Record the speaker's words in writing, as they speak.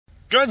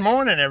Good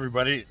morning,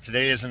 everybody.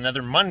 Today is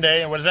another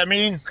Monday, and what does that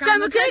mean?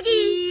 Crumbl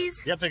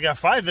cookies! Yep, they got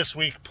 5 this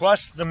week,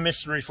 plus the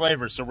mystery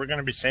flavor, so we're going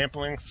to be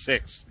sampling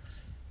 6.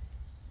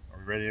 Are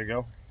we ready to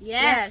go?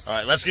 Yes. All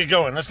right, let's get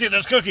going. Let's get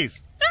those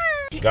cookies.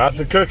 Got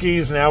the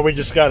cookies. Now we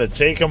just got to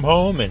take them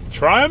home and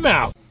try them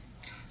out.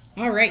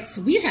 All right,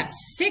 so we have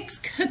 6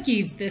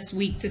 cookies this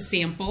week to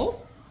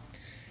sample.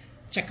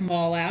 Check them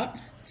all out.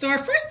 So our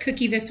first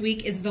cookie this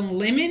week is the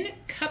lemon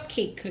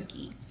cupcake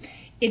cookie.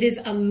 It is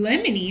a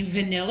lemony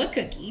vanilla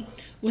cookie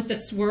with a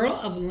swirl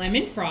of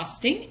lemon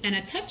frosting and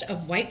a touch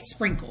of white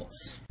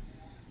sprinkles.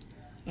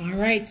 All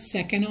right,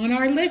 second on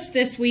our list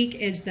this week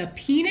is the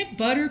peanut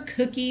butter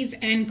cookies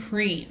and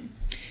cream.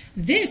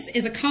 This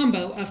is a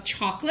combo of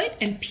chocolate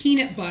and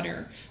peanut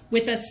butter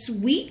with a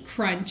sweet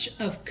crunch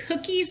of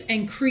cookies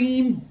and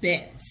cream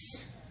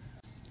bits.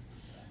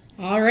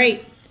 All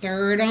right,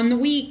 third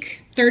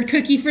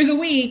cookie for the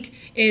week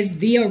is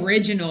the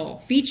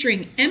original,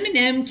 featuring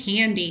M&M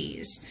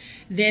candies.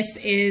 This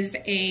is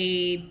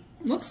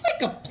looks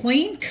like a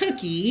plain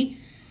cookie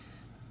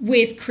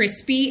with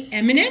crispy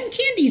M&M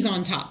candies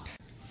on top.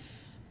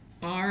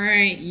 All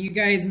right, you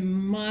guys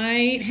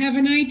might have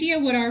an idea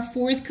what our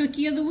 4th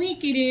cookie of the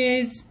week it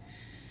is.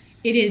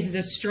 It is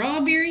the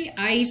strawberry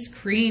ice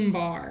cream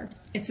bar.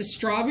 It's a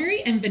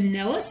strawberry and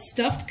vanilla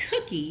stuffed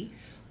cookie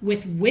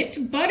with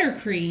whipped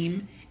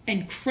buttercream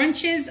and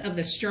crunches of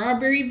the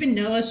strawberry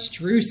vanilla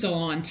streusel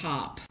on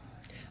top.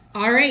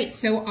 All right,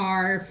 so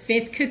our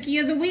 5th cookie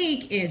of the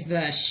week is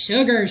the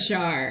Sugar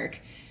Shark.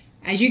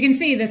 As you can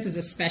see, this is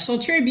a special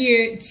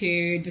tribute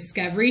to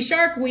Discovery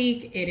Shark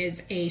Week. It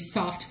is a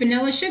soft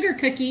vanilla sugar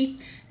cookie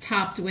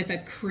topped with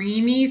a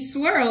creamy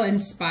swirl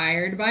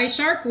inspired by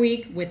Shark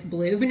Week with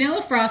blue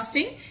vanilla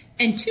frosting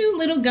and 2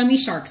 little gummy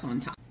sharks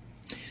on top.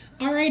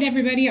 All right,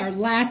 everybody, our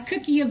last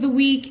cookie of the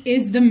week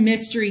is the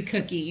mystery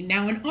cookie.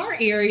 Now, in our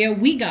area,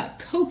 we got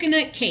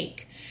coconut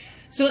cake.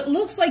 So it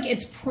looks like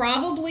it's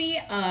probably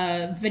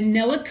a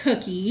vanilla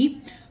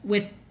cookie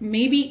with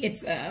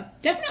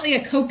definitely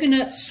a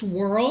coconut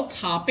swirl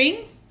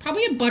topping,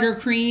 probably a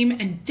buttercream,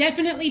 and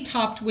definitely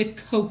topped with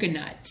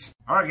coconut.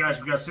 All right, guys,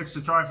 we got 6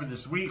 to try for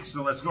this week,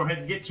 so let's go ahead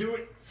and get to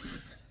it.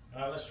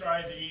 Let's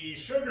try the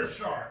Sugar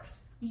Shark.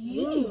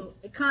 Ooh,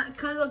 it kind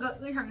of look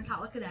up there on the top.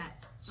 Look at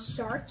that.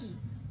 Sharky.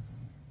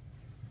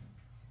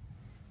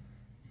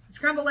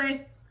 Scramble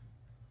egg.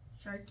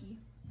 Sharky.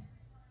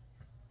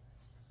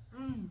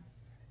 Mmm.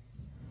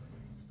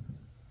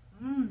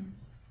 Mmm.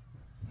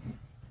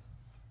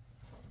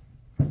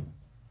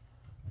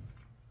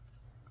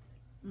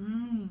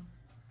 Mmm.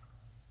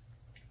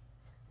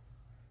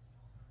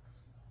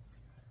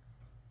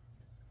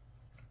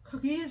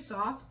 Cookie is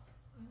soft.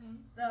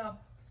 The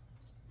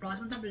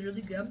frosting on top is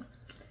really good.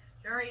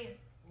 Very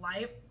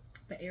light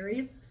but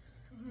airy.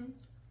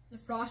 The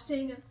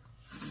frosting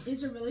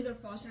is a really good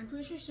frosting. I'm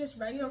pretty sure it's just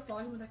regular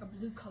frosting with like a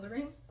blue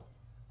coloring,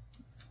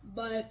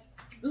 but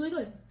really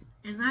good.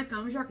 And that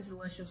gummy shark is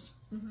delicious.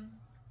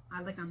 I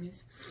like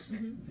gummies.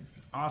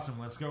 Awesome.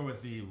 Let's go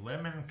with the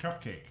lemon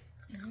cupcake.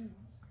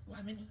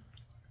 Lemony.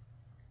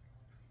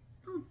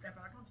 Step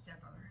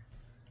butter.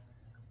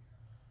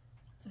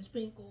 Some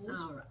sprinkles.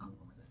 Oh, right.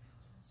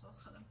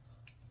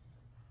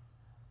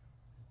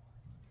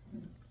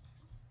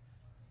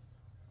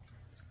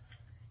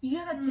 You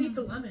gotta taste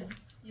the lemon.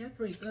 Yeah, it's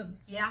pretty good.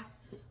 Yeah.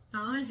 The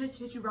lemon hits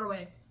you right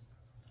away.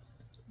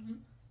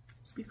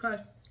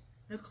 Because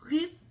the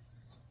cookie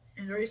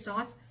is very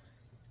soft,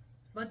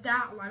 but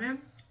that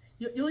lemon,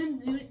 you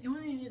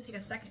only need to take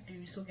a second and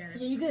you still get it.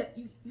 Yeah, you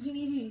can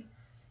easily.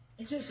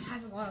 It just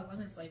has a lot of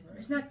lemon flavor.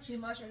 It's not too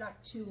much or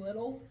not too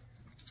little.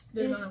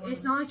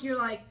 It's not like you're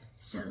like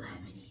so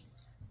lemony.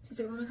 It's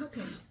like a lemon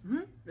cupcake.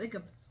 Really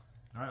good.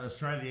 All right, let's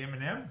try the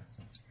M&M.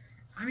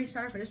 I'm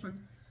excited for this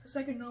one. It's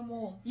like a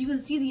normal. You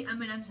can see the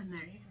M&Ms in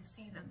there. You can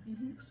see them.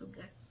 Looks so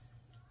good.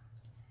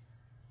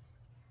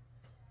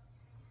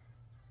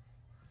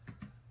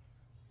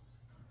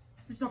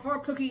 It's a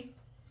hard cookie.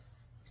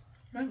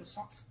 Not even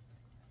soft.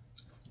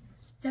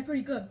 That's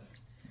pretty good.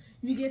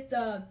 You get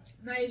the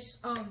nice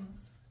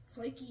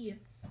flaky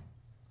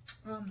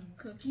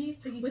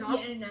cookie with top.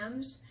 The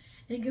M&Ms,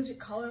 and it gives it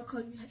color.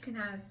 Cause you can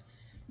have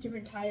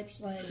different types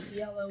like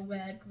yellow,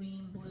 red,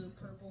 green, blue,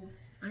 purple.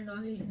 I don't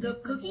know. The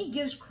cookie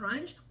gives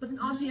crunch, but then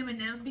also the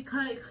M&M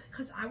because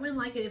I wouldn't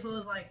like it if it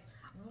was like.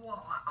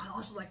 Well, I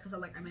also like because I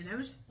like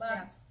M&Ms. But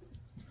yeah.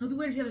 It'd be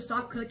weird if you have a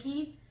soft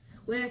cookie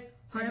with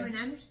hard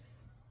M&Ms.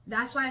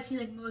 That's why I see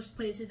like most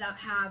places that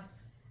have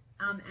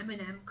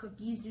M&M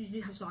cookies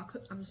usually have soft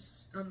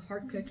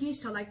hard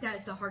cookies. So I like that.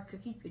 It's a hard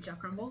cookie. Good job,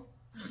 Crumbl.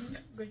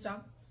 Good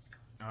job.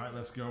 All right,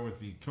 let's go with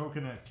the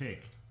coconut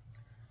cake.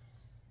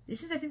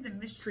 This is, I think, the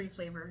mystery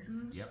flavor.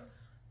 Yep.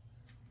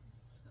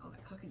 Oh,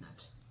 that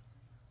coconut.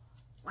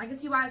 I can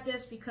see why it's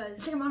this because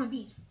it's like I'm on a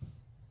beach.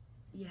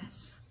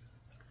 Yes.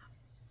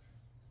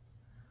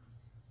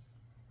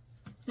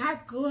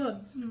 That's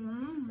good.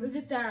 Look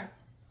at that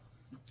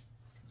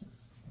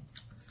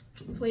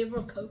flavor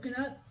of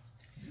coconut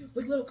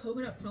with little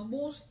coconut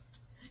crumbles.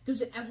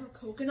 Gives it extra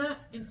coconut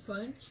and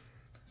crunch.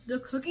 The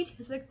cookie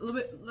tastes like a little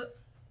bit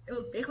it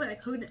was basically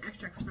like coconut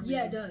extract for some reason.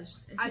 Yeah, it does.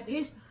 I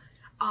taste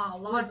a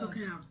lot of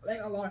coconut. Like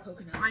a lot of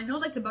coconut. I know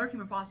like the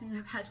buttercream frosting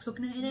has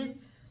coconut in it.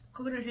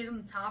 Coconut is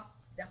on the top,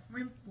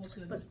 definitely.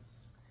 But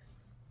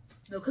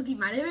the cookie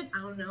might have it.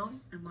 I don't know.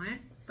 It might,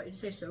 but it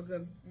just tastes so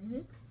good.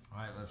 All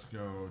right, let's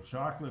go.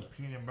 Chocolate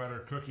peanut butter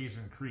cookies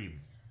and cream.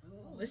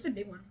 Oh, this is a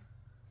big one.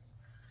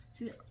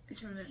 See,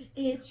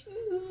 it's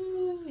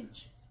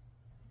huge.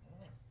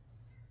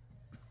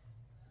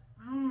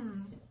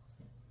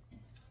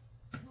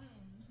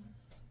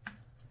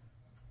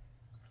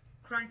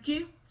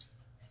 Crunchy,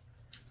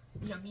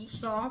 Yummy.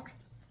 soft,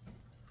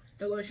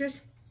 delicious.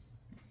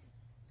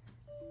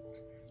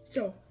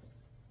 So,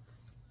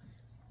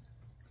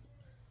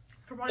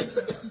 For one,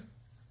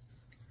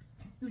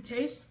 you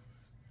taste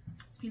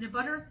peanut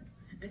butter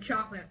and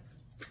chocolate.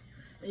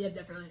 yeah,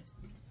 definitely.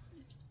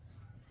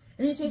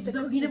 And you taste the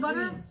Cookies peanut and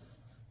butter. cream.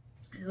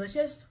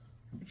 Delicious.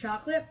 The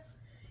chocolate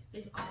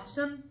is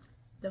awesome.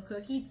 The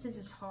cookie, since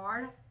it's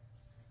hard,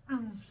 so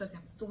good.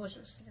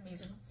 Delicious. It's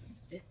amazing.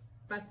 It's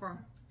by far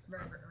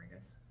very, very, very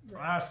good.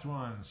 Last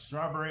one,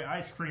 strawberry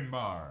ice cream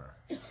bar.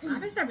 I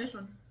haven't tried this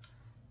one.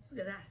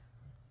 Look at that.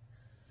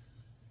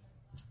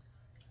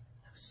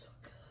 Looks so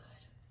good.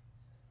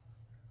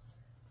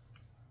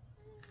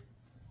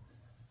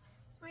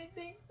 My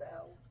thing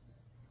fell.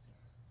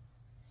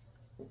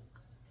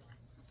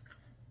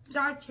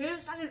 That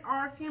tastes like an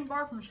ice cream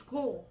bar from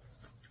school.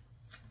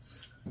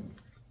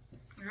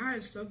 That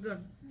is so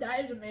good.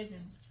 That is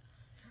amazing.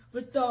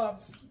 With the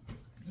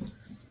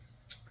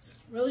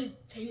really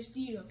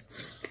tasty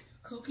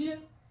cookie.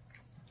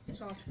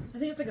 Soft. I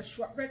think it's like a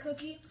shortbread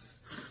cookie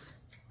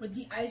with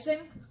the icing.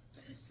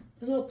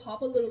 The little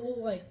pop of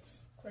little like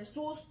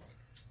crystals.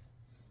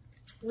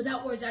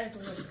 Without words, that is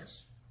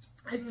delicious.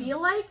 I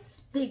feel like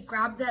they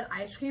grabbed that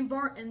ice cream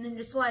bar and then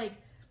just like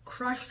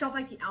crushed up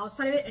like the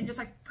outside of it and just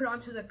like put it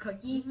onto the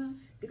cookie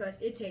because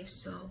it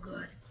tastes so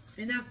good.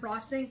 And that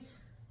frosting,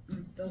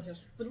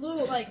 delicious. With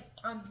little like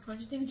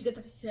crunchy things, you get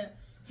the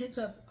hints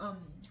of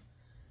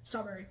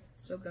strawberry.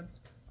 So good.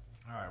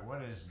 All right,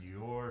 what is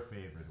your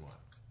favorite one?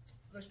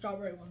 The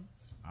strawberry one.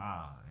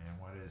 Ah, and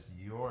what is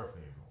your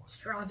favorite one?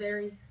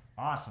 Strawberry.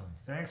 Awesome.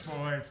 Thanks,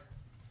 boys.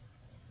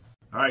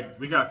 All right,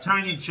 we got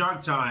tiny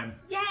chug time.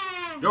 Yeah!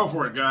 Go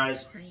for it,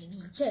 guys.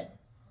 Tiny chip.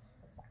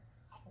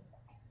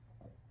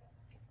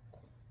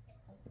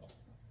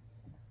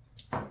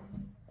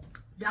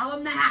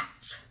 Down the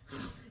hatch.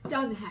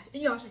 Down the hatch.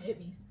 And you also hit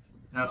me.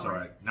 That's all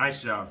right.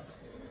 Nice job.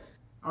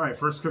 All right,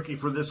 first cookie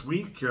for this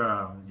week. You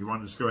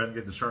want to just go ahead and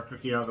get the shark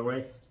cookie out of the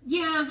way?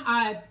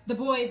 Yeah, the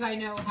boys I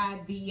know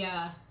had the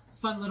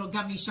fun little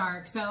gummy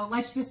shark, so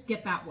let's just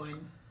get that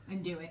one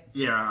and do it.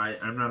 Yeah,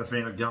 I'm not a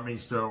fan of gummies,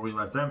 so we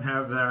let them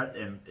have that,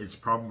 and it's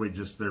probably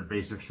just their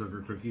basic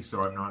sugar cookie,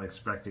 so I'm not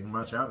expecting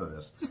much out of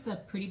this. Just a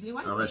pretty blue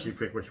icing. I'll let you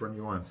pick which one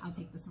you want. I'll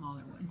take the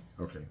smaller one.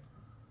 Okay.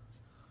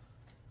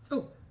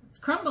 Oh, it's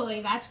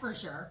crumbly, that's for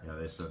sure. Yeah,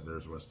 they said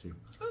theirs was too.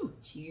 Oh,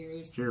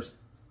 cheers. Cheers.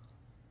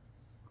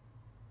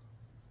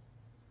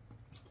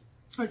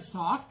 It's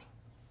soft.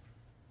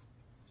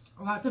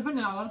 Lots of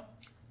vanilla.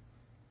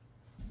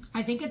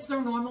 I think it's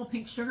their normal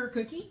pink sugar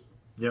cookie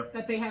Yep,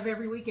 that they have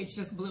every week. It's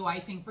just blue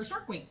icing for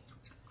Shark Week.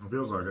 it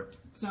feels like it.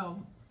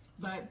 So,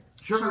 but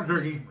Sugar Shark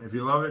cookie. Week. If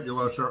you love it, you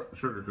love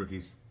sugar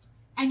cookies.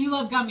 And you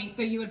love gummies,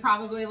 so you would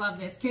probably love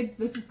this. Kid,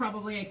 this is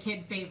probably a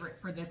kid favorite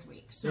for this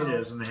week. So It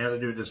is, and they had to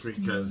do it this week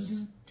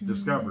because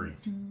Discovery.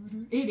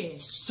 it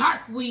is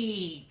Shark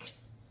Week.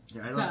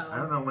 Yeah, So- I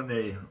don't know when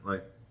they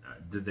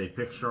did they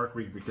pick Shark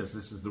Week because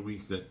this is the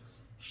week that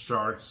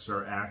sharks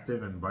are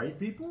active and bite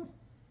people?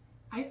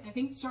 I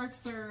think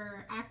sharks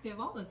are active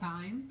all the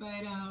time, but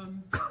I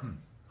don't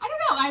know.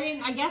 I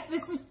mean, I guess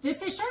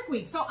this is Shark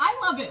Week, so I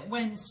love it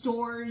when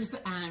stores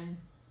and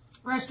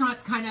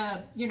restaurants kind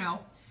of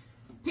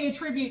pay a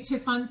tribute to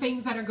fun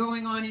things that are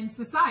going on in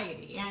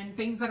society and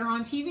things that are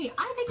on TV.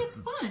 I think it's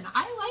fun.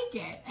 I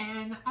like it,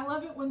 and I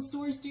love it when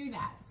stores do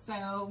that.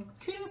 So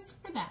kudos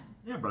for them.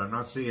 Yeah, but I'm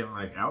not seeing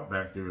like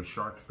Outback do a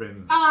shark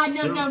fin.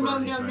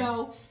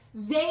 No.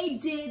 They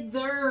did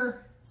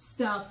their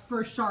stuff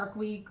for Shark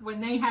Week when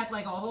they had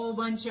like a whole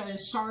bunch of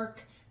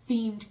shark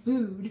themed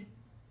food.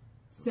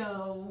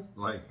 So,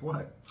 Like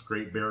what?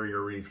 Great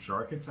Barrier Reef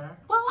shark attack?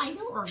 well, I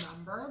don't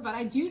remember, but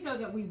I do know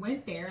that we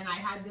went there and I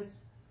had this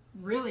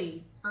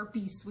really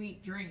irpy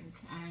sweet drink,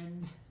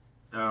 and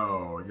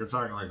Oh, you're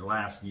talking like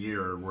last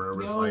year where it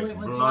was No, like it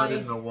was blood like-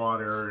 in the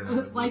water. And it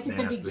was like at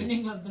the nasty.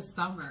 beginning of the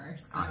summer.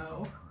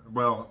 So,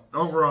 Well,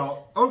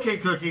 overall, okay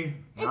cookie.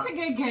 it's a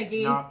good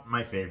cookie. Not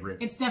my favorite.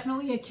 It's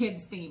definitely a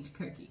kids themed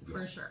cookie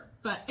for sure.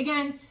 But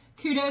again,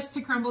 kudos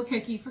to Crumbl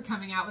Cookie for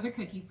coming out with a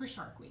cookie for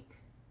Shark Week.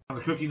 On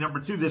the cookie number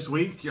 2 this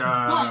week.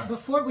 But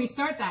before we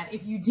start that,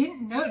 if you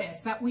didn't notice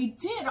that we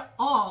did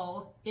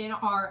all in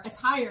our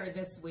attire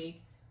this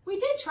week, we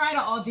did try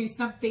to all do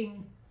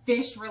something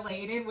fish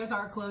related with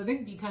our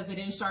clothing because it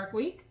is Shark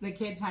Week. The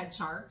kids had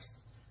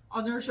sharks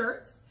on their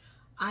shirts.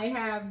 I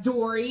have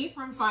Dory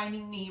from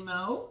Finding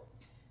Nemo.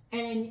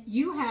 And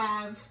you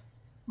have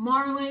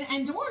marlin,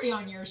 and dory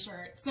on your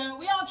shirt. So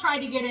we all tried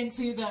to get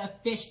into the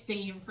fish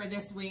theme for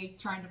this week,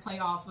 trying to play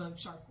off of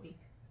Shark Week.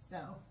 So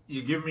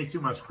You give me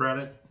too much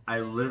credit. I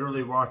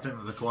literally walked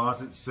into the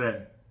closet,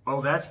 said,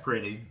 "Oh, that's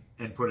pretty,"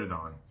 and put it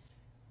on.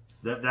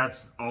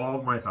 That's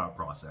all my thought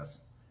process.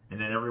 And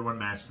then everyone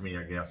matched me,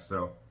 I guess.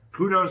 So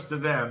kudos to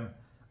them.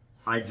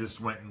 I just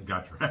went and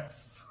got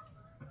dressed.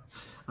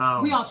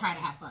 we all try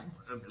to have fun.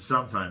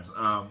 Sometimes.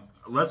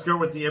 Let's go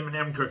with the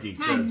M&M cookie.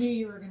 I knew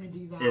you were going to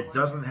do that. It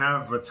doesn't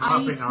have a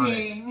topping on it.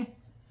 Icing.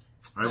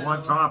 I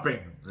want topping,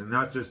 and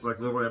not just like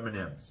little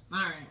M&Ms. All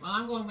right. Well,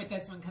 I'm going with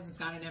this one because it's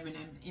got an M&M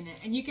in it,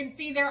 and you can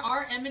see there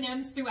are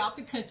M&Ms throughout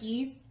the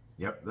cookies.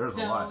 Yep, there's a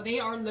So lot. they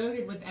are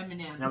loaded with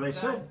M&Ms. Now they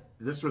said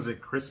this was a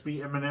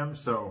crispy M&M,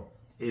 so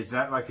is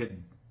that like a?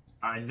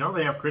 I know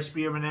they have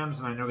crispy M&Ms,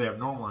 and I know they have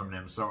normal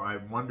M&Ms. So I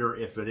wonder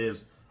if it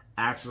is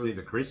actually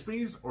the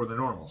crispies or the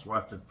normals. We'll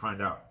have to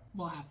find out.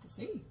 We'll have to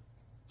see.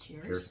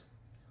 Cheers. Cheers.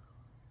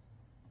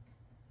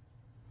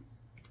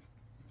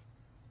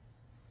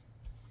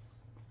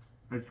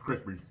 It's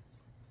crispy.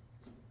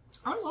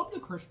 I love the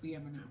crispy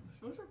M&Ms.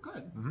 Those are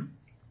good.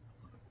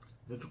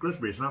 It's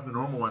crispy. It's not the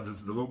normal ones.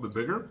 It's a little bit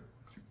bigger.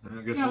 And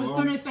it gets Yeah, I a was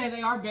little, going to say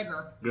they are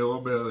bigger. get a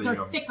little bit of the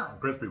They're thicker.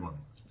 crispy one.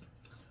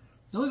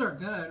 Those are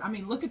good. I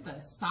mean, look at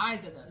the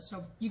size of those.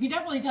 So you can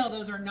definitely tell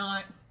those are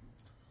not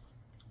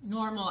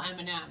normal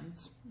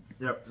M&Ms.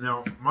 Yep.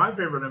 Now, my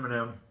favorite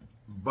M&M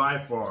by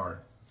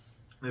far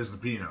is the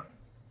peanut.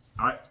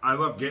 I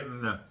love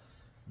getting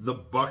the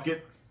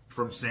bucket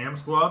from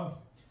Sam's Club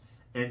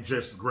and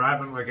just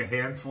grabbing like a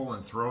handful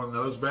and throwing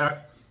those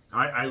back.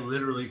 I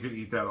literally could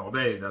eat that all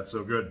day. That's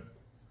so good.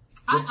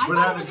 I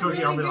Without thought it was the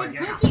cookie, a I'll really be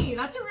good like, cookie.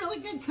 That's a really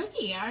good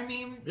cookie. I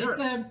mean, Yeah, it's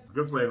a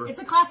good flavor. It's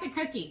a classic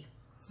cookie.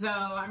 So,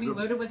 I mean,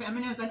 loaded with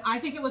M&Ms. And I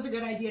think it was a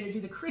good idea to do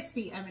the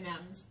crispy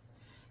M&Ms.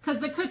 Because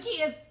the cookie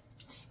is,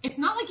 it's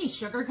not like a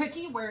sugar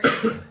cookie where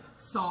it's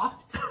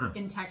soft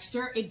in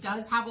texture. It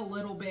does have a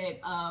little bit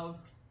of,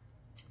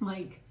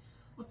 like,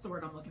 what's the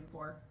word I'm looking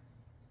for?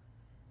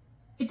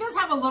 It does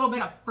have a little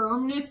bit of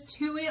firmness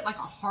to it, like a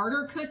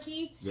harder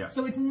cookie. Yeah.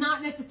 So it's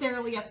not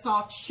necessarily a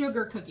soft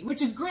sugar cookie,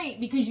 which is great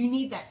because you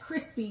need that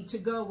crispy to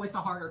go with the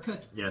harder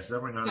cookie. Yes,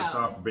 definitely not a So,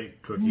 soft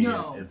baked cookie.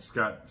 no. It's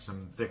got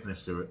some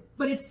thickness to it.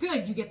 But it's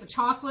good. You get the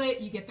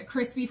chocolate, you get the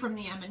crispy from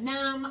the M&M.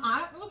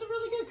 It was a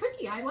really good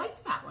cookie. I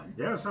liked that one.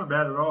 Yeah, it's not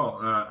bad at all.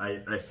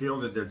 I feel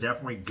that they're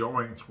definitely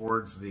going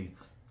towards the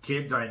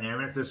kid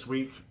dynamic this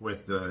week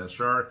with the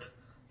shark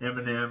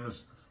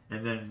M&Ms,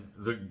 and then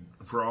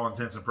for all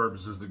intents and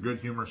purposes, the Good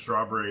Humor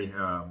strawberry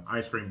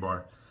ice cream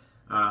bar.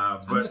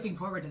 I'm looking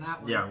forward to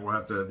that one. Yeah, we'll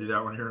have to do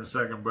that one here in a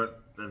second.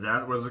 But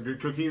that was a good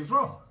cookie as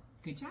well.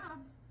 Good job.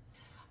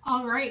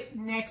 All right,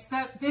 next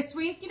up this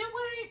week, you know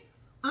what?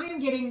 I am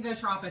getting the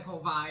tropical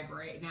vibe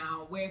right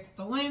now with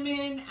the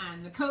lemon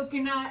and the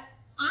coconut.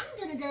 I'm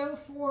going to go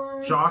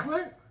for...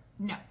 Chocolate?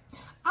 No.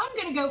 I'm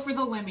going to go for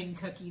the lemon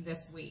cookie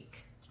this week.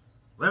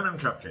 Lemon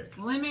cupcake.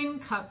 Lemon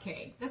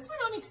cupcake. This one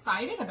I'm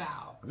excited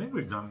about. I think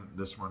we've done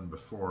this one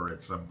before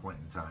at some point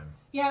in time.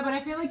 Yeah, but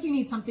I feel like you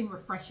need something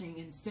refreshing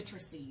and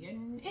citrusy,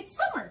 and it's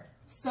summer,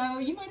 so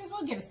you might as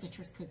well get a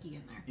citrus cookie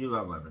in there. You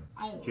love lemon.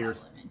 I love Cheers.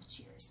 lemon.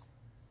 Cheers.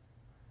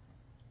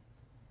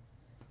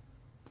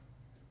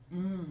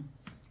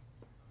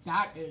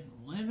 That is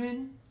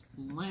lemon.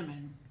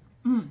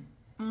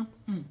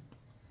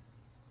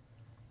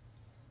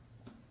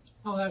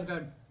 Oh, that's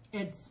good.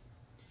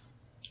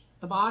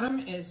 The bottom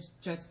is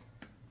just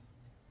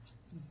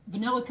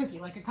vanilla cookie,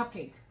 like a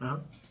cupcake. Uh-huh.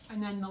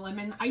 And then the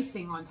lemon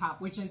icing on top,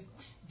 which is,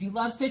 if you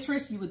love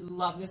citrus, you would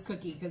love this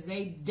cookie because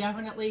they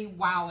definitely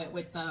wow it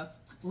with the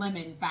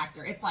lemon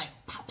factor. It's like,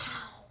 pow,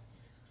 pow.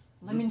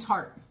 Lemon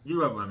tart.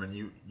 You love lemon.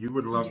 You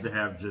would love to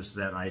have just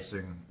that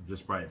icing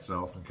just by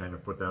itself and kind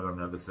of put that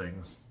on other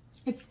things.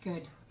 It's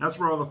good. That's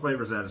where all the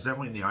flavor's at. It's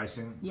definitely in the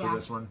icing Yeah. for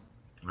this one.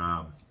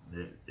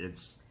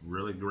 It's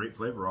really great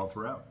flavor all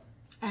throughout.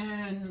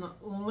 And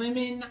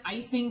lemon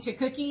icing to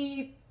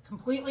cookie,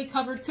 completely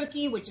covered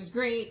cookie, which is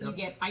great. Yep. You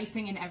get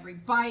icing in every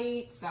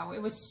bite, so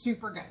it was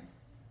super good.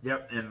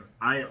 Yep, and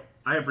I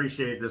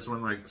appreciate this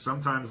one. Like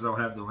sometimes they'll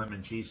have the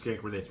lemon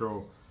cheesecake where they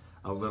throw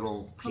a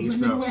little piece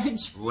lemon of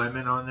wedge.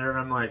 lemon on there, and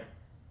I'm like,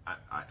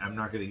 I'm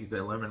not going to eat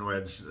that lemon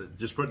wedge.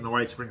 Just putting the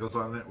white sprinkles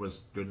on it was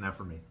good enough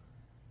for me.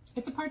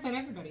 It's a part that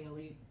everybody will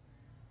eat.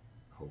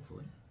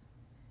 Hopefully.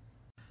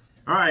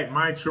 All right,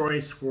 my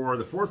choice for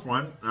the fourth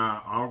one,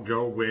 I'll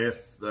go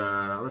with,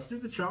 let's do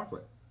the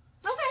chocolate.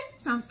 Okay,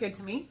 sounds good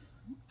to me.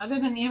 Other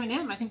than the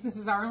M&M, I think this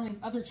is our only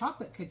other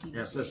chocolate cookie. Yeah,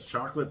 it This says week.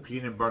 chocolate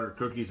peanut butter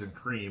cookies and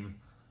cream.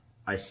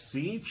 I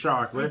see I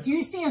chocolate.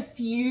 do see a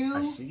few.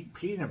 I see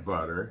peanut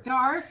butter. There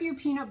are a few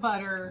peanut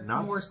butter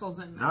Not- morsels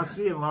in there. Not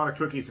seeing a lot of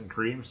cookies and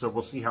cream, so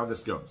we'll see how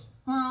this goes.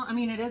 Well, I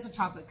mean, it is a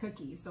chocolate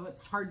cookie, so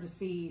it's hard to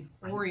see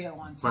Oreo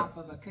on top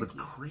of a cookie.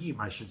 But cream,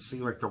 I should see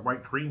like the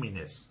white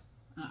creaminess.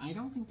 I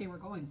don't think they were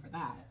going for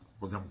that.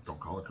 Well, then don't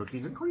call it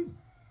cookies and cream.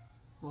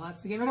 Well,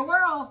 let's give it a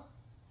whirl.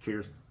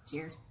 Cheers.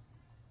 Cheers.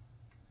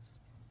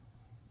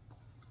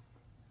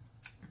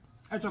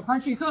 It's a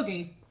crunchy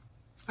cookie.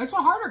 It's a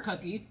harder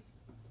cookie.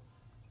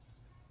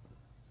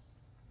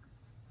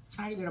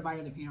 I get a bite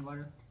of the peanut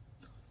butter.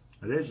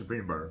 It is the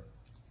peanut butter.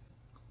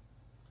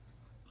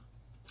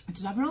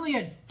 It's definitely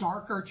a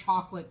darker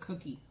chocolate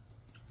cookie.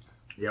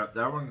 Yeah,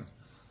 that one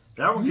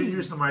could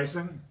use some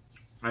icing.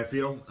 I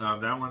feel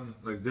that one,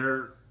 like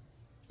there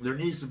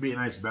needs to be a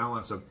nice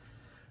balance of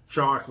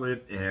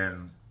chocolate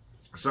and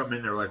something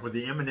in there. Like with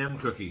the M&M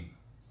cookie,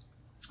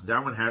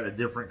 that one had a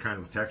different kind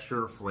of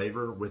texture,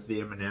 flavor with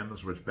the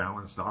M&Ms, which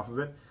balanced off of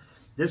it.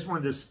 This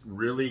one just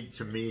really,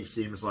 to me,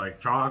 seems like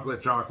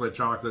chocolate, chocolate,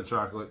 chocolate,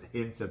 chocolate,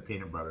 hint of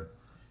peanut butter.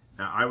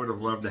 Now, I would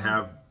have loved to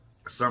have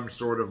some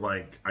sort of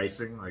like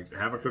icing, like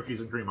have a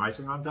cookies and cream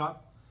icing on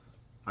top.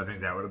 I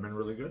think that would have been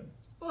really good.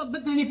 Well,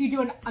 but then if you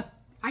do an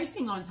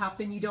icing on top,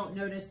 then you don't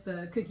notice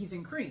the cookies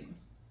and cream.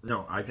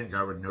 No, I think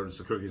I would notice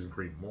the cookies and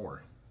cream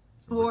more.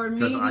 Or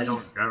because maybe I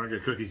don't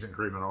get cookies and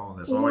cream at all in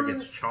this. All I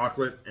get is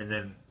chocolate and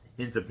then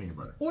hint of peanut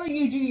butter. Or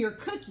you do your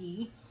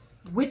cookie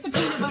with the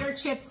peanut butter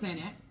chips in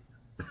it,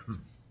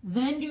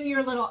 then do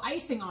your little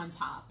icing on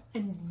top,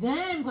 and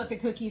then put the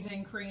cookies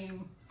and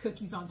cream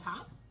cookies on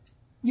top.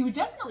 You would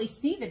definitely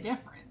see the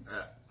difference.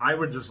 I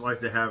would just like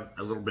to have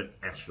a little bit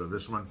extra.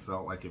 This one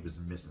felt like it was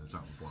missing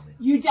something for me.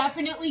 You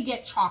definitely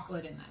get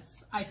chocolate in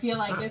this. I feel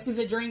like this is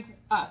a drink.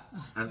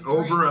 An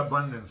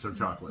overabundance of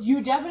chocolate.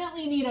 You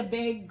definitely need a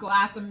big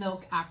glass of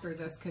milk after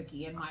this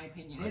cookie, in my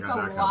opinion. It's a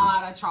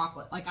lot of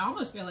chocolate. Like, I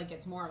almost feel like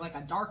it's more like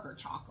a darker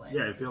chocolate.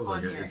 Yeah, it feels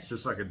like it. It's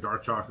just like a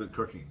dark chocolate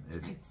cookie.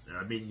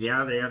 I mean,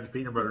 yeah, they add the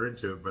peanut butter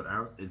into it, but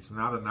it's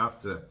not enough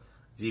to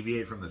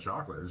deviate from the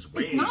chocolate.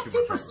 It's not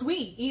super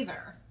sweet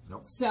either.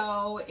 Nope.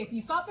 So if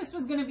you thought this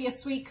was going to be a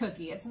sweet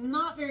cookie, it's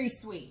not very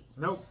sweet.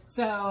 Nope.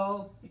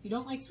 So if you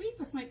don't like sweet,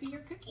 this might be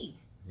your cookie.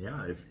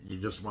 Yeah, if you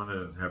just want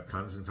to have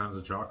tons and tons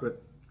of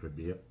chocolate, could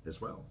be it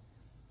as well.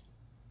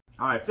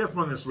 All right, fifth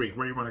one this week.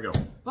 Where do you want to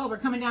go? Well, we're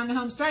coming down to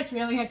home stretch.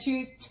 We only had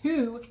two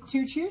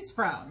to choose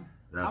from.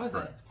 That's that was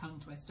correct. A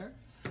tongue twister.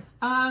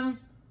 I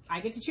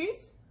get to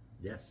choose?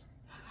 Yes.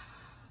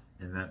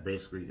 And that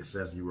basically it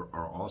says you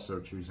are also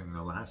choosing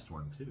the last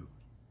one too.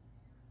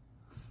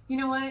 You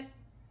know what?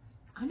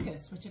 I'm going to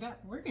switch it up.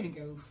 We're going to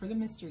go for the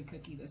mystery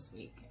cookie this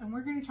week, and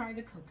we're going to try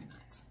the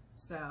coconut.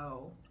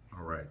 So.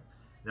 All right.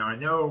 Now, I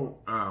know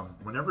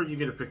whenever you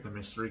get to pick the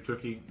mystery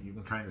cookie, you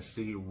can kind of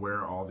see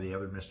where all the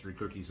other mystery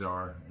cookies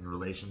are in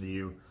relation to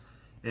you.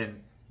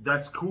 And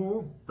that's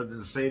cool, but at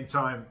the same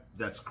time,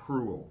 that's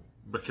cruel.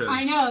 Because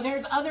I know,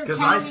 there's other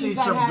counties I see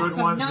that some have good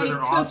some ones nice that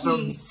are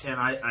cookies. awesome, and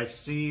I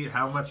see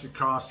how much it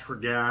costs for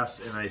gas,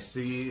 and I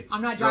see...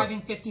 I'm not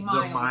driving 50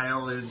 miles. The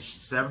mileage,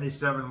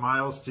 77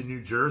 miles to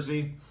New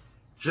Jersey,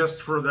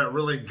 just for that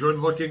really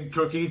good-looking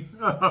cookie.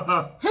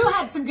 Who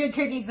had some good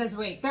cookies this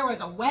week? There was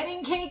a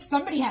wedding cake.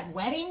 Somebody had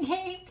wedding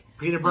cake.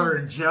 Peanut butter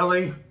and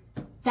jelly.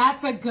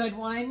 That's a good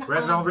one.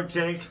 Red velvet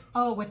cake.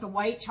 Oh, with the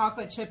white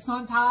chocolate chips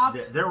on top.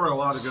 There were a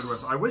lot of good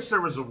ones. I wish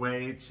there was a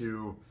way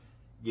to,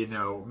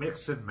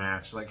 mix and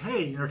match. Like,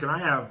 hey, can I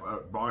have a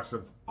box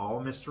of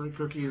all mystery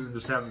cookies and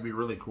just have them be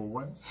really cool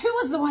ones? Who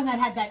was the one that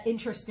had that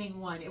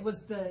interesting one? It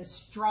was the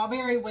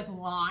strawberry with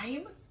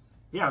lime.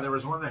 Yeah, there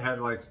was one that had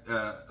like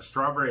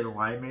strawberry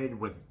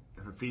limeade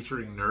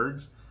featuring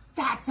nerds.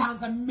 That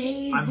sounds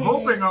amazing. I'm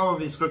hoping all of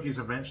these cookies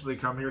eventually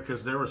come here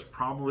because there was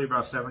probably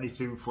about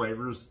 72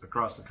 flavors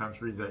across the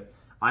country that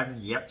I've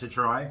yet to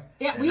try.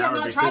 Yeah, we have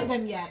not tried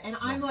them yet. And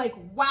I'm like,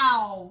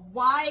 wow,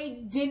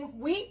 why didn't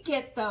we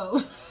get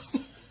those?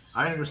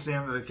 I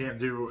understand that they can't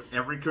do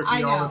every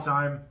cookie all the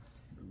time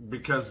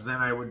because then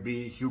I would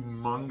be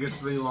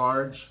humongously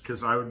large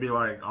because I would be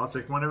like, I'll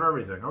take one of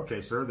everything.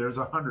 Okay, sir, there's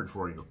 100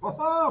 for you.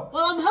 Oh!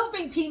 Well, I'm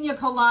hoping pina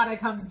colada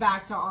comes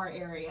back to our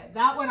area.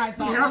 That one I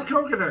felt We have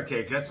coconut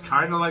cake. That's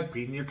kind of like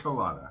pina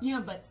colada.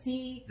 Yeah, but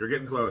see... You're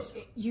getting close.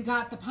 You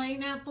got the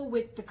pineapple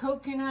with the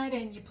coconut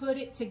and you put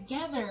it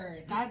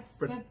together. That's...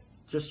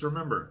 Just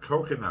remember,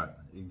 coconut.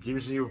 It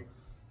gives you,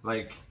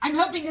 like... I'm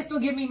hoping this will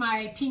give me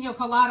my pina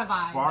colada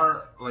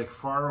vibes.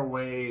 Far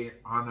away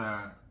on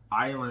a...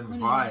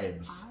 island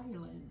vibes.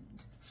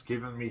 It's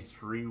given me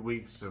 3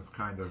 weeks of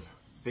kind of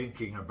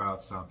thinking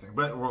about something.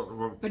 But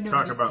we'll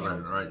talk about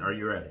later, right? Are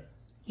you ready?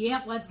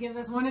 Yep, let's give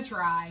this one a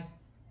try.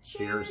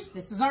 Cheers.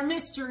 This is our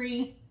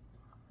mystery.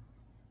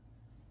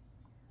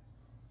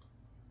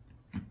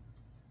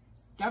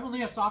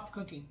 Definitely a soft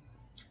cookie.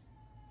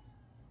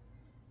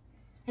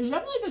 It's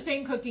definitely the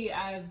same cookie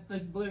as the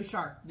Blue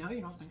Shark. No,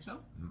 you don't think so?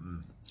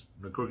 Mm-mm.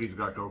 The cookie's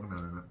got coconut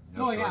in it.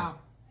 That's right. Yeah.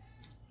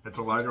 It's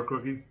a lighter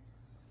cookie.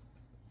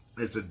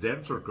 It's a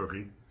denser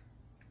cookie.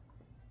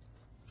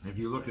 If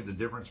you look at the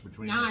difference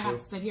between the two. Now I have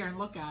to sit here and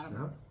look at them.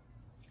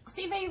 Yeah.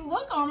 See, they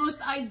look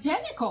almost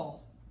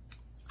identical.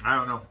 I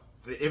don't know.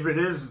 If it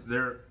is,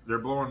 they're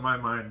blowing my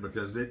mind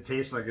because it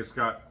tastes like it's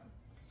got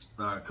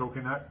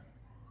coconut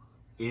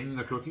in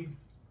the cookie.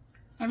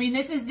 I mean,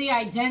 this is the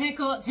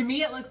identical. To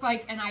me, it looks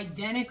like an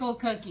identical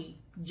cookie.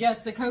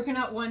 Just the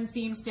coconut one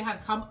seems to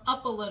have come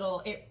up a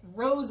little. It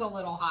rose a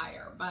little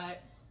higher,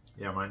 but...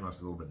 Yeah, mine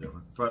looks a little bit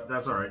different. But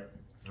that's all right.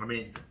 I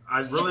mean,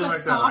 I really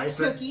like that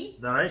icing. Cookie.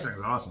 That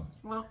icing's awesome.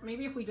 Well,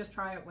 maybe if we just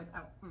try it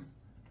without...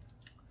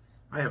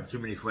 I have too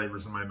many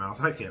flavors in my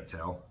mouth. I can't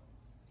tell.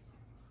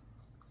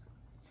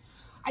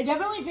 I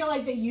definitely feel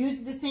like they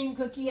used the same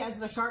cookie as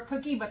the shark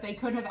cookie, but they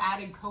could have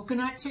added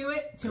coconut to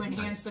it to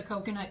enhance the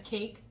coconut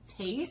cake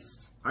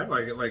taste. I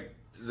like it. Like,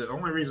 the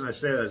only reason I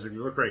say that is if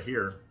you look right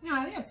here. Yeah,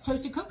 I think it's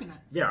toasted coconut.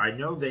 Yeah, I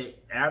know they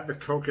add the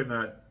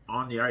coconut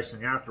on the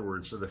icing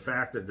afterwards, so the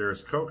fact that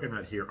there's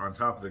coconut here on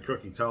top of the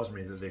cookie tells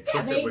me that they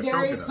cooked it with there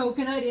coconut. is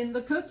coconut in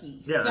the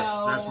cookie. Yeah,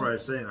 so, that's what I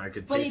was saying. I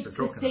could taste the coconut.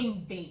 But it's the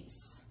same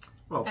base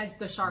as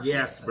the shark cake.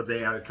 Yes, but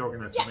they added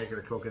coconut to make it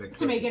a coconut cookie.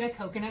 To make it a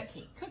coconut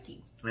cake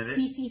cookie.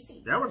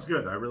 CCC. That one's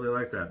good. I really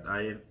like that.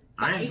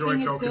 I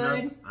enjoy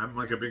coconut. I'm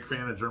like a big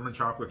fan of German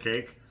chocolate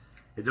cake.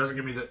 It doesn't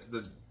give me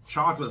the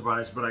chocolate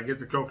vibes, but I get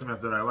the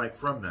coconut that I like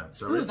from that.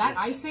 So that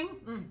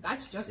icing,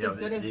 that's just as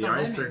good as the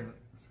icing, lemon.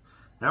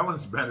 That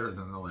one's better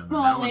than the lemon.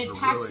 Well, it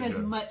packs as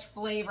much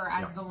flavor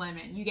as the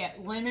lemon. You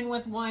get lemon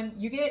with one,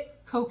 you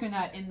get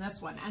coconut in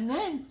this one, and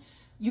then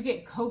you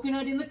get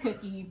coconut in the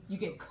cookie, you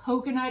get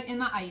coconut in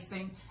the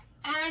icing,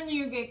 and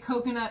you get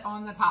coconut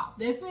on the top.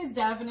 This is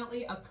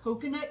definitely a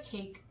coconut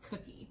cake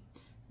cookie.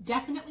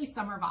 Definitely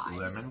summer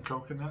vibes. Lemon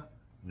coconut?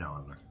 No,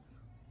 I'm not.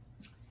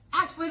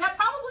 Actually, that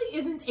probably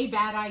isn't a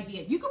bad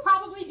idea. You could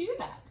probably do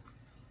that.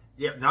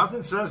 Yeah,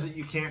 nothing says that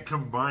you can't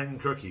combine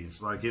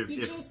cookies. Like if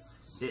you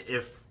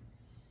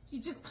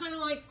just kind of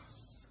like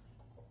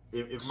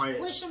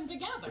squish them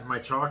together. If my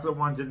chocolate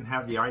one didn't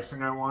have the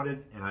icing I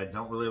wanted, and I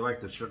don't really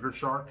like the sugar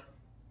shark,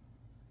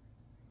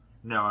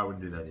 no, I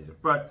wouldn't do that either.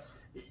 But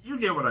you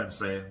get what I'm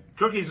saying.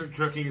 Cookies are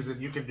cookies,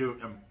 and you can do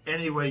them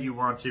any way you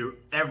want to.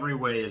 Every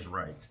way is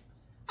right.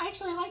 I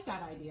actually like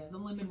that idea, the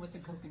lemon with the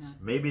coconut.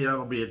 Maybe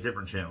that'll be a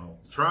different channel.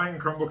 Trying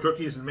Crumbl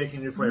cookies and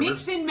making new flavors.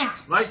 Mix and match.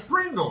 Like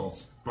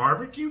Pringles.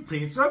 Barbecue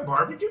pizza,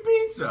 barbecue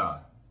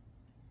pizza.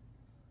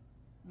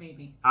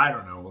 Maybe. I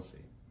don't know. We'll see.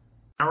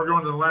 Now we're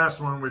going to the last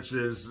one, which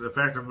is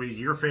effectively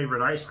your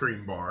favorite ice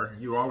cream bar.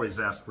 You always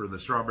ask for the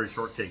Strawberry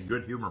Shortcake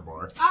Good Humor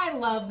Bar. I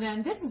love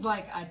them. This is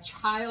like a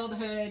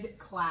childhood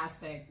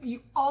classic.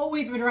 You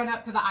always would run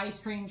up to the ice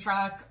cream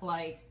truck,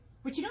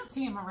 which you don't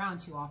see them around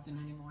too often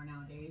anymore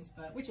nowadays,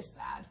 but which is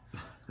sad.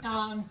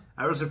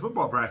 I was at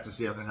football practice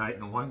the other night,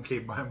 and one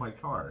came by my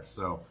car,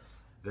 so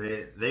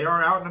they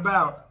are out and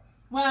about.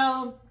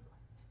 Well,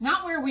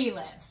 not where we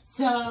live.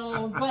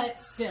 So,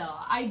 but still,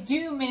 I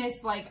do miss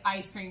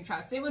ice cream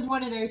trucks. It was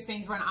one of those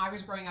things when I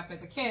was growing up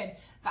as a kid,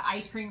 the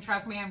ice cream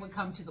truck man would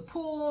come to the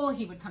pool,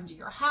 he would come to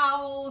your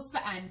house,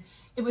 and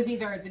it was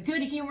either the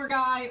good humor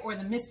guy or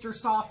the Mr.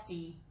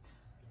 Softy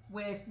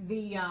with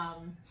the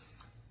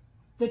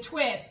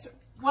twist.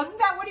 Wasn't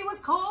that what he was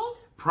called?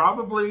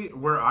 Probably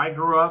where I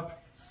grew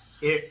up,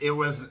 it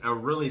was a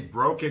really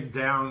broken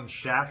down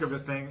shack of a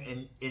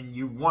thing, and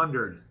you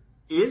wondered,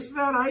 is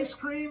that ice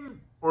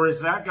cream? Or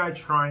is that guy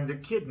trying to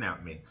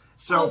kidnap me?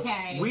 So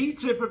we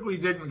typically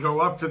didn't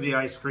go up to the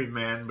ice cream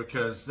man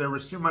because there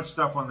was too much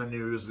stuff on the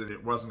news that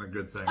it wasn't a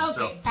good thing. Okay,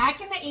 so, back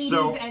in the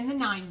 80s and the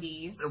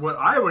 90s. What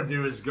I would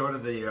do is go to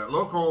the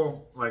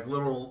local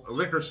little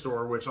liquor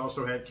store, which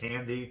also had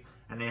candy,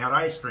 and they had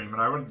ice cream,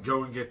 and I would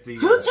go and get the...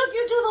 Who took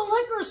you to the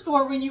liquor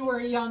store when you were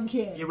a young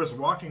kid? It was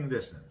walking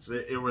distance.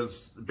 It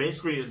was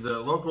basically the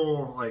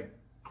local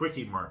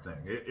Quickie Mart thing.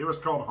 It was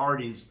called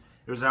Hardee's.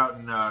 It was out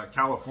in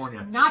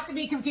California. Not to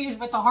be confused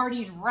with the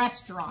Hardee's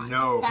restaurant.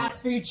 No.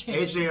 Fast food chain.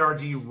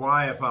 HARDY''.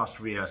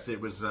 It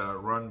was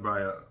run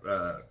by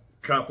a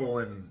couple,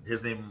 and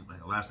his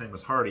last name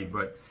was Hardy.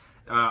 But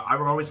I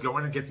would always go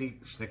in and get the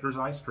Snickers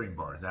ice cream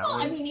bar.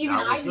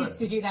 I used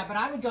to do that, but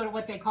I would go to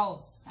what they call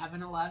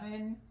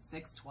 7-Eleven,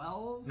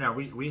 612. No,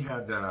 we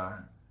had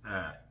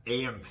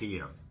AM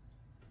PM.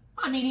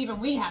 Even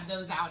we have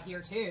those out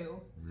here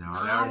too.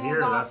 Not out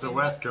here, that's the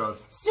West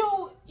Coast.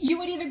 So you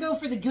would either go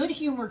for the good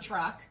humor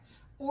truck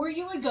or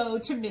you would go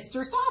to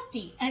Mr.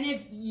 Softy. And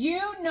if you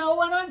know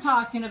what I'm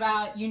talking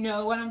about, you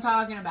know what I'm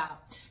talking about.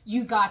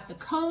 You got the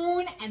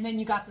cone and then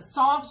you got the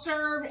soft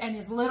serve, and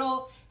his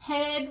little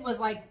head was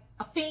like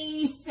a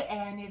face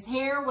and his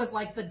hair was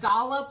like the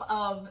dollop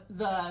of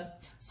the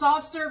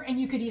soft serve, and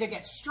you could either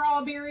get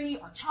strawberry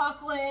or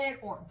chocolate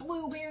or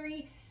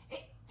blueberry.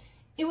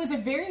 It was a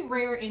very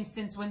rare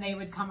instance when they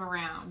would come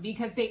around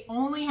because they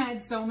only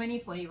had so many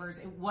flavors.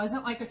 It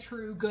wasn't like a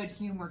true good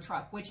humor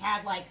truck, which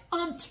had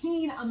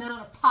umpteen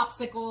amount of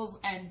popsicles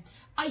and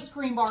ice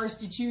cream bars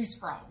to choose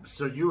from.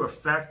 So you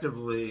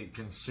effectively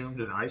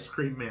consumed an ice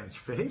cream man's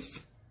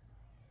face?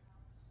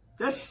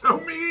 That's so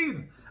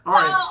mean. All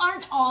right.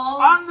 Aren't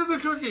all... On to the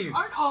cookies.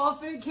 Aren't all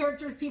food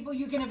characters people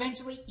you can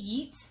eventually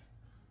eat?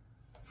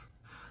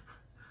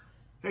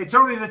 Hey,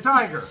 Tony the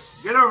Tiger,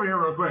 get over here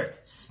real quick.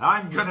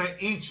 I'm gonna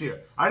eat you.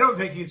 I don't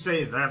think you'd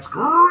say, that's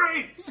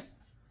great! But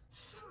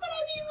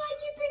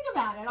you think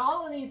about it.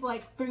 All of these,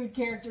 food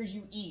characters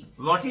you eat.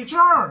 Lucky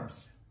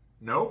Charms?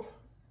 Nope.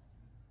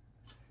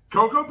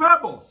 Cocoa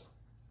Pebbles?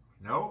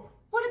 Nope.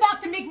 What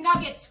about the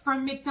McNuggets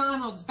from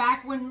McDonald's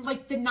back when,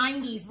 the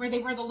 90s, where they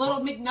were the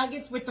little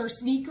McNuggets with their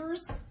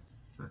sneakers?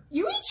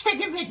 You eat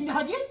chicken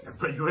McNuggets?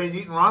 But you ain't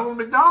eating Ronald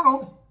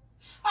McDonald.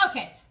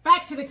 Okay,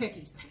 back to the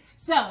cookies.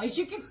 So, as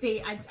you can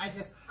see, I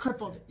just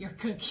crippled your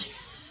cookie.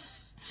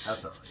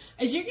 That's all right.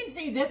 As you can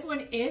see, this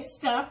one is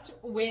stuffed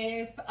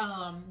with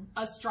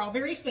a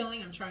strawberry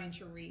filling. I'm trying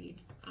to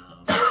read.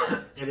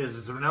 It is.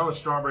 It's a vanilla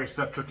strawberry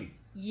stuffed cookie.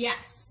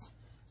 Yes.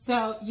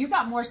 So you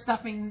got more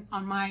stuffing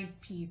on my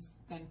piece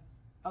than...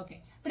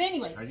 Okay. But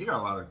anyways. You got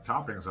a lot of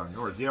toppings on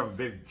yours. You have a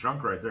big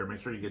chunk right there. Make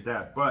sure you get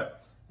that.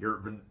 But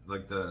you're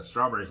like the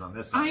strawberries on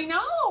this side. I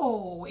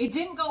know. It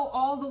didn't go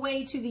all the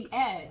way to the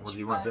edge. Well, do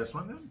you want this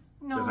one then?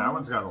 No. Because that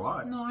one's got a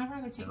lot. No, I'd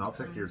rather take and I'll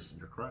take your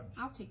crunch.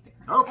 I'll take the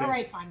crunch. Okay. All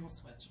right, fine. We'll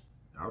switch.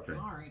 Okay.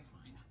 All right,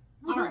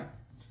 fine. All right.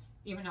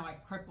 Even though I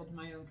crippled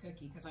my own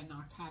cookie because I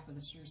knocked half of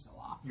the streusel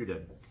off. You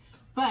did.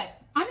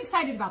 But I'm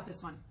excited about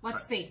this one.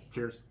 Let's see.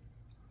 Cheers.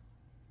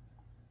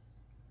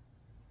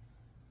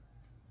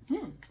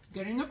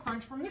 Getting the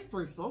crunch from the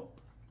streusel.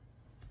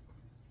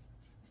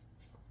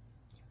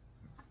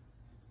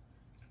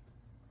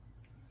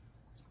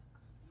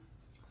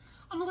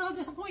 I'm a little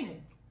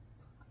disappointed.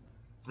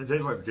 It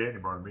tastes like candy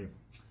bar to me.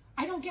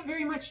 I don't get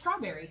very much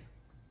strawberry.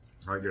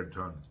 I get a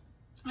ton.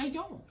 I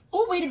don't.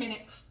 Oh, wait a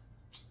minute.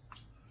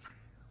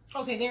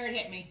 Okay, there it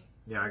hit me.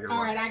 Yeah, I get a All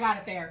lot. right, I got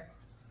it there.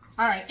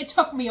 All right, it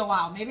took me a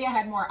while. Maybe I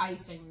had more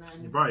icing You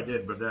than... probably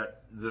did, but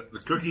the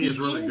cookie is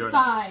really good.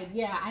 Inside,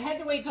 yeah. I had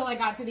to wait till I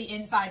got to the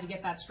inside to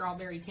get that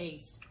strawberry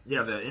taste.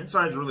 Yeah, the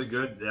inside's really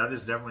good. That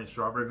is definitely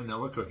strawberry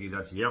vanilla cookie.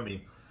 That's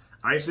yummy.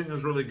 Icing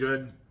is really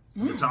good.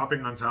 The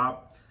topping on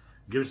top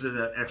gives it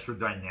that extra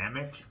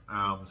dynamic.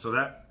 So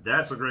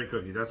that's a great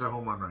cookie. That's a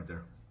home run right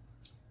there.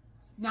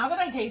 Now that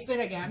I taste it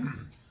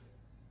again,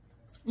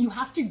 you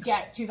have to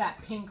get to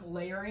that pink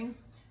layering,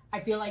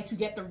 I feel like, to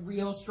get the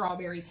real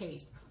strawberry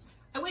taste.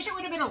 I wish it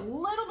would have been a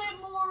little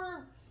bit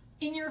more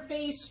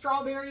in-your-face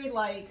strawberry,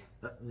 like...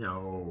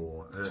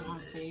 No.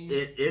 see.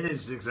 It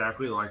is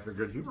exactly like the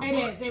Good Humor Bar. It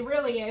is. It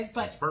really is.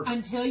 But perfect.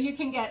 until you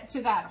can get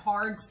to that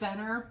hard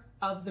center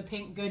of the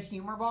pink Good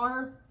Humor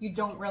Bar, you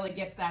don't really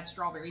get that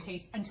strawberry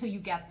taste until you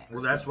get there.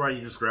 Well, that's why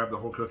you just grab the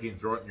whole cookie and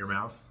throw it in your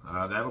mouth.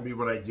 That'll be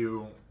what I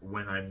do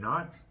when I'm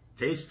not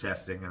taste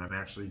testing and I'm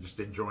actually just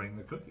enjoying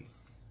the cookie.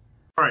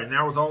 All right,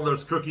 now with all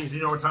those cookies,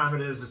 you know what time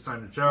it is. It's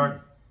time to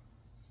chug.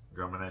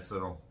 Got my nice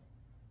little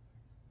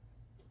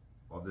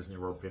Walt Disney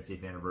World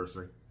 50th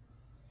anniversary.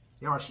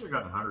 You know, I should have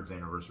gotten a 100th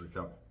anniversary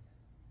cup.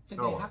 Did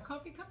they have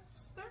coffee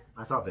cups there?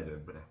 I thought they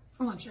did, but...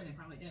 Oh, I'm sure they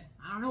probably did.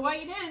 I don't know why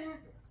you didn't.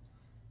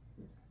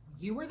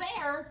 You were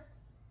there.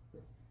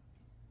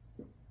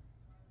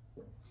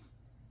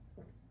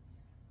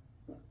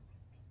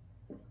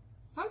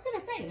 So I was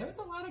going to say, there was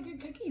a lot of good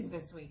cookies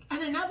this week.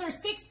 And another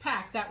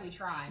 6-pack that we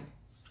tried.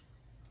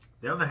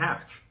 Down the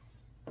hatch.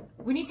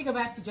 We need to go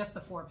back to just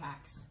the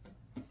 4-packs.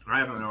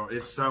 I don't know.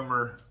 It's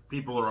summer.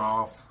 People are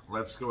off.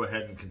 Let's go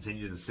ahead and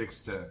continue the 6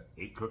 to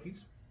 8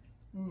 cookies.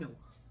 No.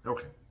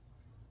 Okay.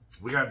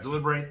 We got to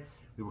deliberate.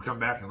 We will come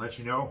back and let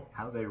you know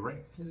how they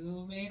rank.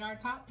 Who made our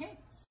top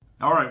picks?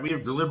 All right. We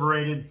have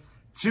deliberated.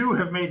 2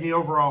 have made the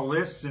overall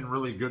lists in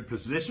really good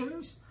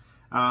positions.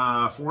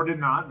 4 did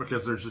not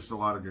because there's just a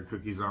lot of good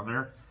cookies on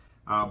there.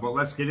 But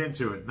let's get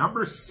into it.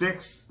 Number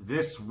 6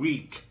 this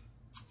week.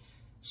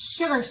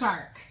 Sugar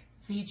Shark,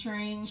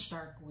 featuring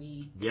Shark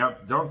Week.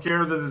 Yep, don't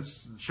care that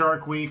it's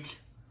Shark Week.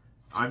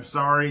 I'm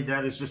sorry,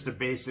 that is just a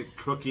basic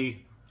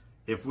cookie.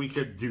 If we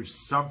could do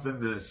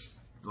something to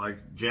like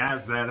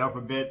jazz that up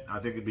a bit, I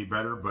think it'd be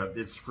better, but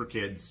it's for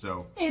kids,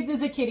 so... It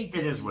is a kitty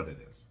cookie. It is what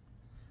it is.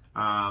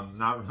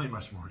 Not really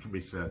much more can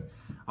be said.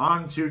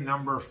 On to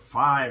number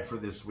 5 for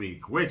this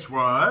week, which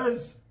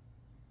was...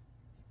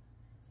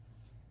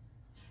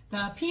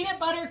 The peanut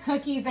butter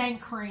cookies and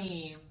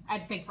cream. I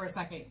had to think for a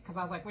second because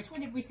I was like, which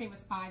one did we say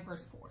was 5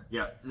 versus 4?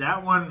 Yeah,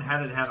 that one,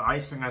 had it had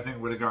icing, I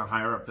think would have gone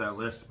higher up that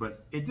list,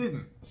 but it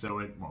didn't, so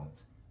it won't.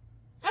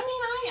 I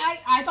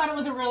mean, I thought it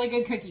was a really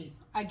good cookie.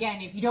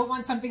 Again, if you don't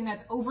want something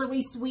that's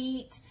overly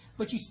sweet,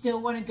 but you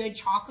still want a good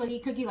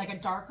chocolatey cookie, like a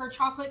darker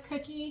chocolate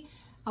cookie,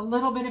 a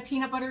little bit of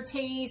peanut butter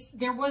taste.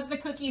 There was the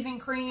cookies and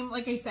cream.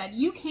 Like I said,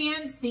 you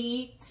can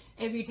see,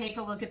 if you take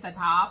a look at the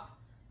top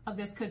of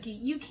this cookie,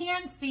 you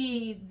can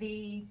see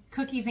the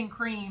cookies and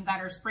cream that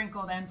are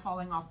sprinkled and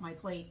falling off my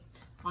plate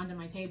onto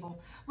my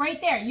table.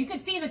 Right there, you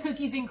could see the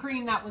cookies and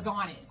cream that was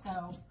on it,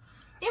 so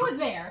it was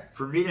there.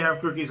 For me to have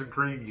cookies and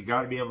cream, you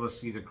got to be able to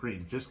see the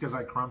cream. Just because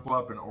I crumple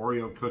up an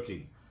Oreo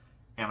cookie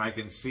and I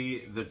can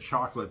see the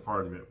chocolate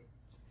part of it,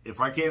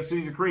 if I can't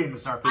see the cream,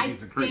 it's not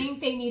cookies and cream. I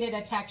think they needed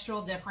a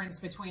textural difference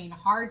between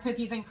hard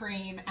cookies and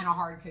cream and a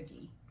hard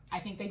cookie. I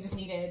think they just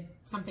needed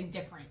something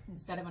different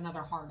instead of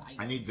another hard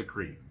item. I need the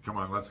cream. Come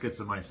on, let's get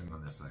some icing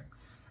on this thing.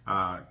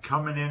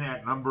 Coming in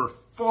at number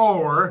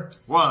 4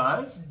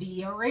 was...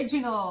 The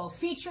original,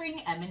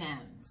 featuring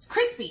M&M's.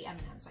 Crispy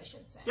M&M's, I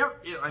should say.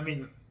 Yep, yeah, I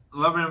mean,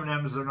 love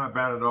M&M's. They're not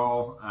bad at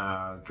all.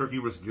 Cookie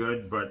was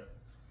good, but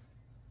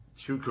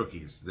 2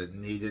 cookies that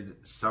needed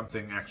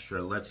something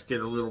extra. Let's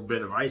get a little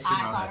bit of icing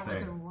on that thing. I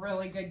thought it was a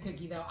really good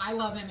cookie, though. I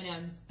love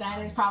M&M's.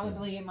 That is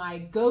probably my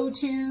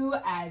go-to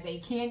as a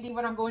candy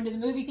when I'm going to the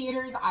movie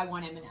theaters. I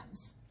want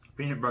M&M's.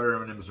 Peanut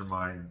butter M&M's are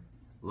mine.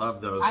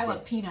 Love those. I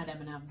love peanut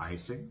M&M's.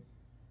 Icing?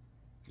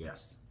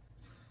 Yes.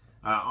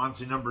 On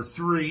to number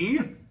 3.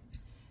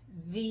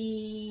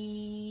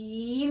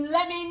 the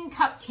lemon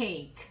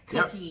cupcake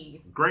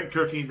cookie. Yep. Great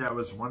cookie. That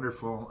was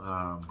wonderful.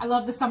 I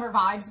love the summer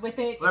vibes with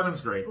it.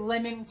 Lemon's great.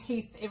 Lemon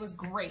taste. It was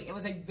great. It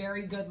was a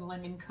very good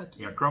lemon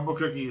cookie. Yeah, Crumbl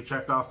cookie. You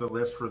checked off the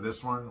list for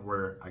this one,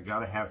 where I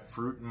gotta have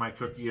fruit in my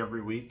cookie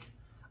every week.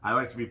 I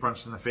like to be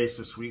punched in the face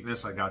with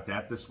sweetness. I got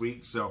that this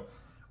week, so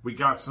we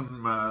got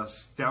some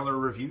stellar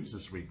reviews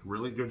this week.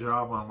 Really good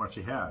job on what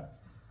you had.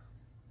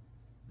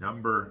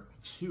 Number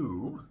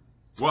 2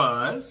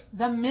 was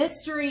the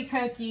mystery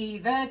cookie,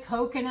 the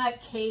coconut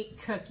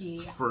cake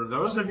cookie. For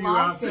those of you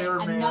out there,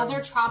 man,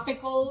 another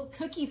tropical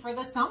cookie for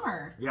the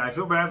summer. Yeah, I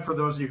feel bad for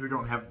those of you who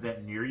don't have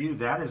that near you.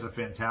 That is a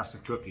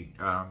fantastic cookie.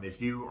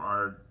 If you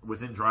are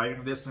within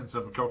driving distance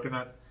of a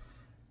coconut,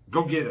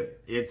 go get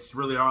it. It's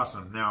really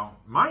awesome. Now,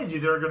 mind you,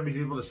 there are going to be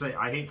people that say,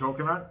 I hate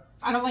coconut.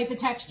 I don't like the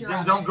texture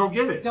then of don't it. go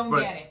get it. Don't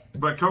get it.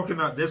 But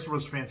coconut, this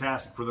was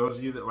fantastic. For those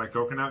of you that like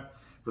coconut,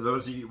 for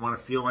those of you who want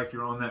to feel like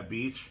you're on that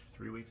beach,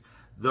 3 weeks,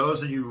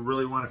 those of you who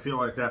really want to feel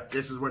like that,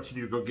 this is what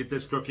you do. Go get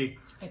this cookie.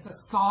 It's a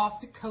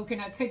soft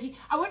coconut cookie.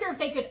 I wonder if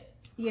they could,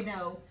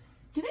 do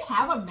they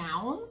have a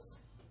Mounds?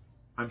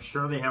 I'm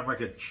sure they have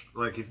like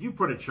if you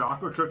put a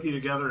chocolate cookie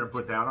together and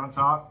put that on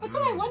top. That's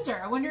what I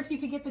wonder. I wonder if you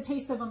could get the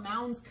taste of a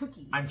Mounds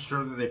cookie. I'm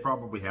sure that they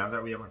probably have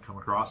that. We haven't come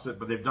across it,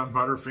 but they've done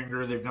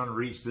Butterfinger, they've done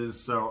Reese's,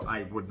 so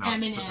I would not.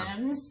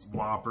 M&M's.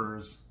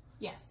 Whoppers.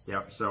 Yes.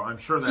 Yep, so I'm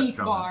sure that's Peak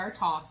coming. Bar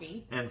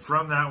toffee. And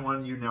from that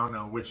one, you now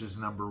know which is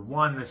number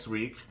 1 this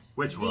week,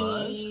 which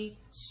was the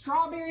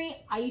strawberry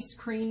ice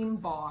cream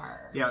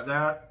bar. Yeah,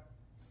 that.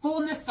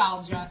 Full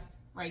nostalgia,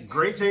 right there.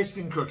 Great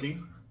tasting cookie.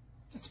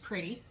 It's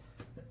pretty.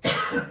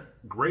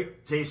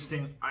 Great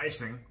tasting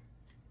icing.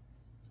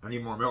 I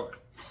need more milk.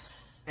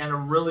 And a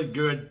really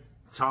good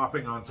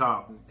topping on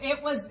top.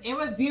 It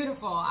was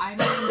beautiful. I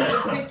mean,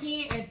 the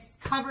cookie, it's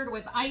covered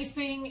with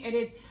icing. It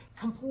is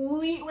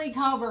completely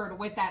covered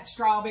with that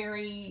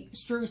strawberry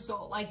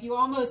streusel. Like, you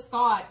almost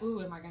thought,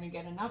 ooh, am I going to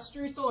get enough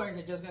streusel, or is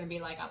it just going to be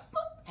like a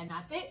boop and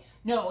that's it?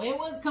 No, it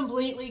was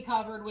completely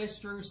covered with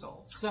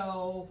streusel.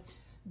 So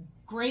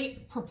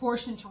great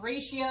proportion to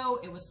ratio.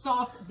 It was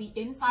soft. The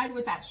inside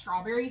with that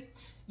strawberry,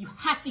 you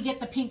have to get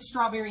the pink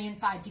strawberry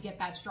inside to get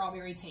that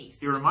strawberry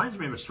taste. It reminds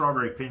me of a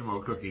strawberry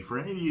pinwheel cookie. For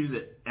any of you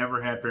that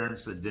ever had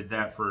parents that did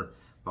that for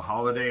the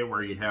holiday,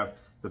 where you have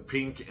the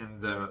pink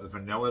and the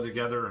vanilla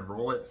together and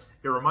roll it,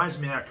 it reminds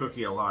me of that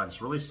cookie a lot.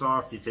 It's really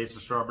soft. You taste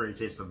the strawberry, you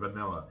taste the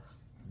vanilla.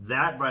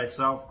 That by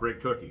itself,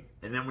 great cookie.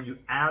 And then when you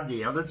add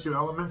the other 2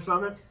 elements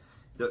of it,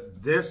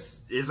 this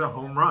is a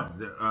home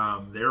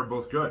run. They're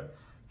both good.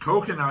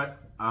 Coconut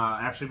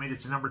actually made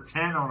it to number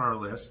 10 on our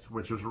list,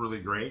 which was really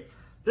great.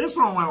 This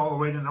one went all the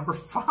way to number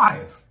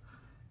 5.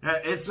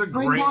 It's a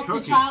great cookie. Bring back the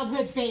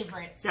childhood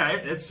favorites. Yeah,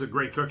 it's a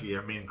great cookie.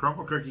 I mean,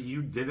 Crumbl cookie,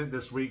 you did it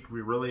this week.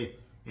 We really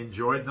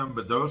enjoyed them.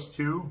 But those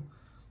 2,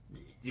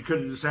 you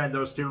could have just had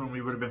those 2 and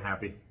we would have been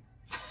happy.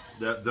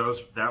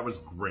 That was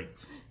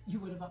great. You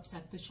would have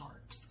upset the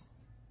sharks.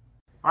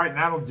 All right, and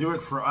that'll do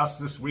it for us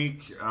this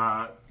week.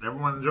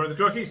 Everyone enjoy the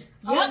cookies?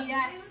 Yep. Oh,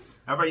 yes.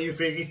 How about you,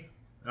 Figgy?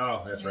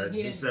 Oh, that's right.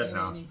 He said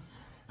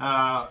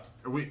no.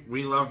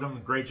 We loved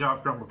them. Great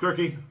job, Crumbl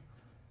cookie.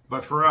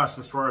 But for us,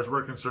 as far as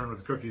we're concerned with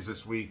the cookies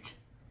this week,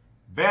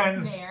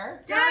 Ben.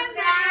 There. Done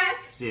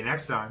that. See you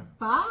next time.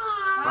 Bye.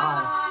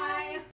 Bye.